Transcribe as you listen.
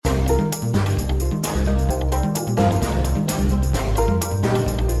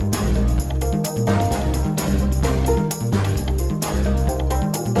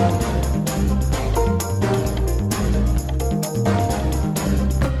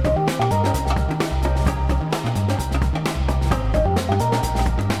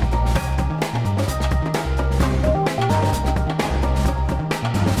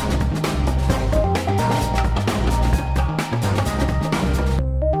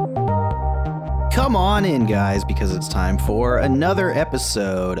Come on in, guys, because it's time for another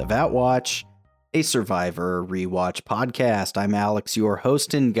episode of Outwatch, a Survivor rewatch podcast. I'm Alex, your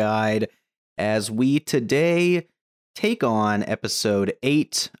host and guide, as we today take on episode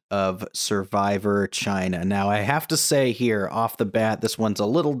 8 of Survivor China. Now, I have to say here off the bat, this one's a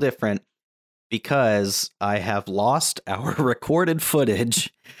little different because I have lost our recorded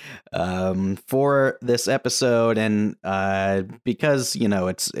footage for this episode, and because, you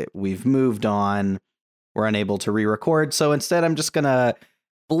know, we've moved on, we're unable to re-record, so instead I'm just gonna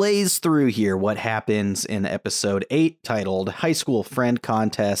blaze through here what happens in episode 8, titled High School Friend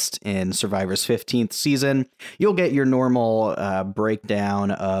Contest in Survivor's 15th season. You'll get your normal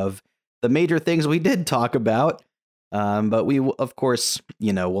breakdown of the major things we did talk about, but we, of course,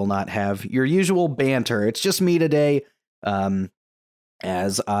 you know, will not have your usual banter. It's just me today,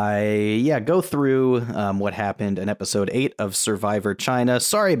 as I, go through what happened in episode 8 of Survivor China.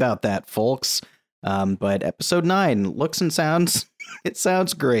 Sorry about that, folks, but episode 9 looks and sounds, it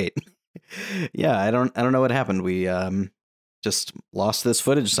sounds great. Yeah, I don't know what happened. We just lost this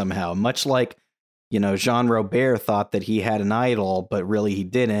footage somehow, much like, you know, Jean Robert thought that he had an idol, but really he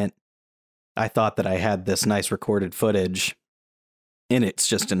didn't. I thought that I had this nice recorded footage, and it's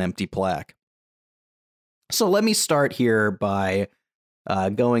just an empty plaque. So let me start here by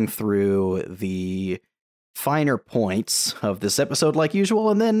going through the finer points of this episode like usual,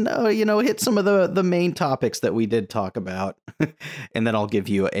 and then, hit some of the main topics that we did talk about, and then I'll give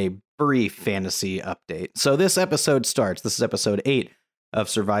you a brief fantasy update. So this episode starts, this is episode 8 of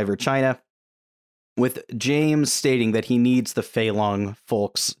Survivor China, with James stating that he needs the Fei Long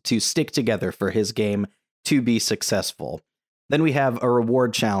folks to stick together for his game to be successful. Then we have a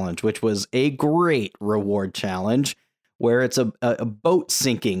reward challenge, which was a great reward challenge, where it's a boat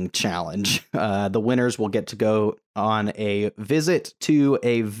sinking challenge. The winners will get to go on a visit to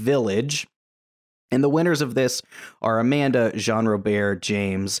a village, and the winners of this are Amanda, Jean Robert,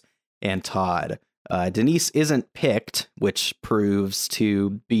 James, and Todd. Denise isn't picked, which proves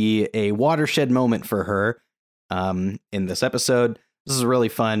to be a watershed moment for her in this episode. This is really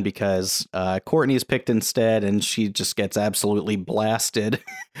fun because Courtney is picked instead, and she just gets absolutely blasted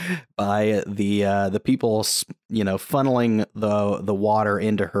by the people, you know, funneling the water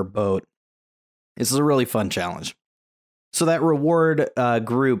into her boat. This is a really fun challenge. So that reward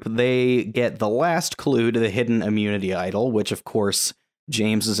group, they get the last clue to the hidden immunity idol, which of course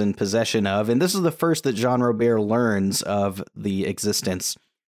James is in possession of, and this is the first that Jean Robert learns of the existence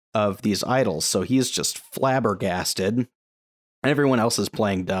of these idols. So he's just flabbergasted. Everyone else is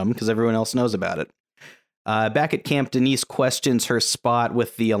playing dumb because everyone else knows about it. Back at camp, Denise questions her spot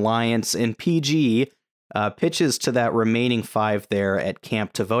with the Alliance, and PG pitches to that remaining 5 there at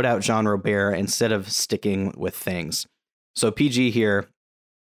camp to vote out Jean Robert instead of sticking with things. So PG here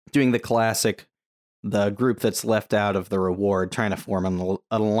doing the classic, the group that's left out of the reward, trying to form an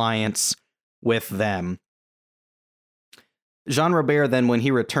alliance with them. Jean Robert then, when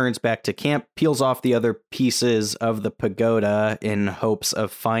he returns back to camp, peels off the other pieces of the pagoda in hopes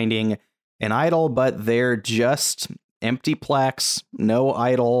of finding an idol, but they're just empty plaques, no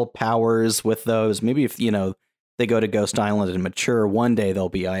idol powers with those. Maybe if, you know, they go to Ghost Island and mature, one day they'll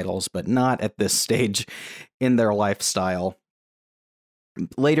be idols, but not at this stage in their lifestyle.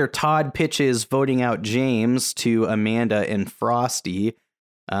 Later, Todd pitches voting out James to Amanda and Frosty,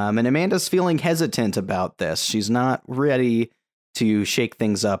 and Amanda's feeling hesitant about this. She's not ready to shake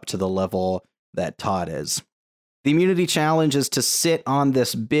things up to the level that Todd is. The immunity challenge is to sit on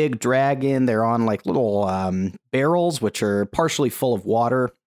this big dragon. They're on like little barrels, which are partially full of water,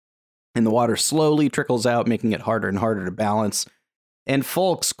 and the water slowly trickles out, making it harder and harder to balance. And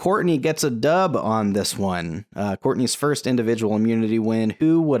folks, Courtney gets a dub on this one. Courtney's first individual immunity win.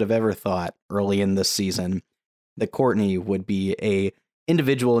 Who would have ever thought early in this season that Courtney would be a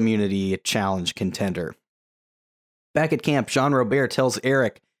individual immunity challenge contender? Back at camp, Jean Robert tells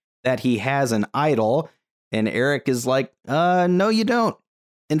Eric that he has an idol, and Eric is like, no, you don't.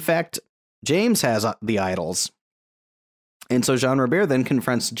 In fact, James has the idols. And so Jean Robert then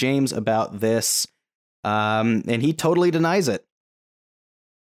confronts James about this, and he totally denies it.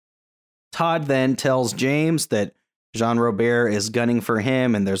 Todd then tells James that Jean Robert is gunning for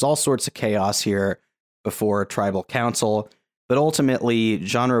him, and there's all sorts of chaos here before Tribal Council. But ultimately,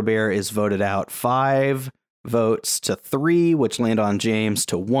 Jean Robert is voted out 5 votes to 3, which land on James,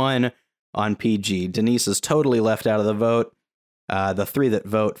 to 1 on PG. Denise is totally left out of the vote. The 3 that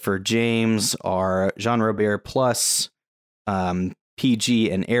vote for James are Jean Robert plus PG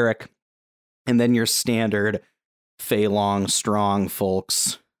and Eric. And then your standard Fei Long strong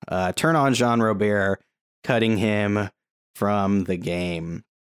folks turn on Jean Robert, cutting him from the game.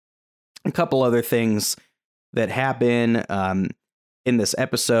 A couple other things that happen in this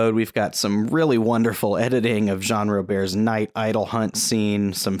episode. We've got some really wonderful editing of Jean Robert's night idol hunt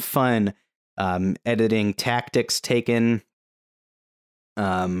scene, some fun editing tactics taken.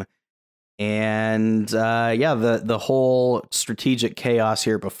 The whole strategic chaos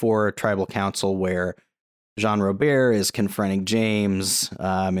here before Tribal Council, where Jean Robert is confronting James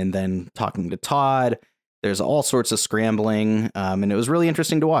and then talking to Todd. There's all sorts of scrambling, and it was really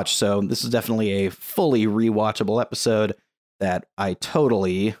interesting to watch. So this is definitely a fully rewatchable episode that I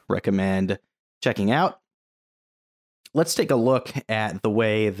totally recommend checking out. Let's take a look at the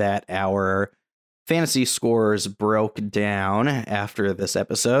way that our fantasy scores broke down after this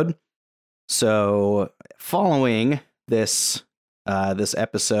episode. So following this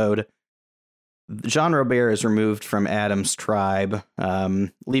episode, Jean Robert is removed from Adam's tribe,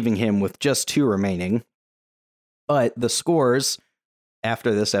 leaving him with just 2 remaining. But the scores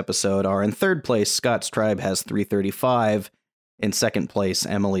after this episode are: in third place, Scott's tribe has 335. In second place,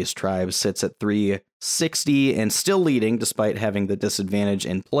 Emily's tribe sits at 360, and still leading despite having the disadvantage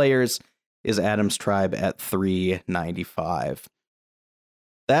in players is Adam's tribe at 395.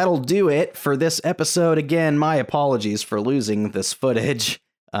 That'll do it for this episode. Again, my apologies for losing this footage.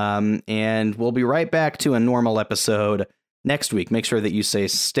 And we'll be right back to a normal episode next week. Make sure that you stay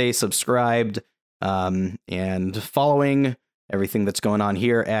subscribed and following everything that's going on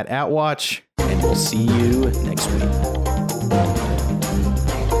here at Outwatch, and we'll see you next week.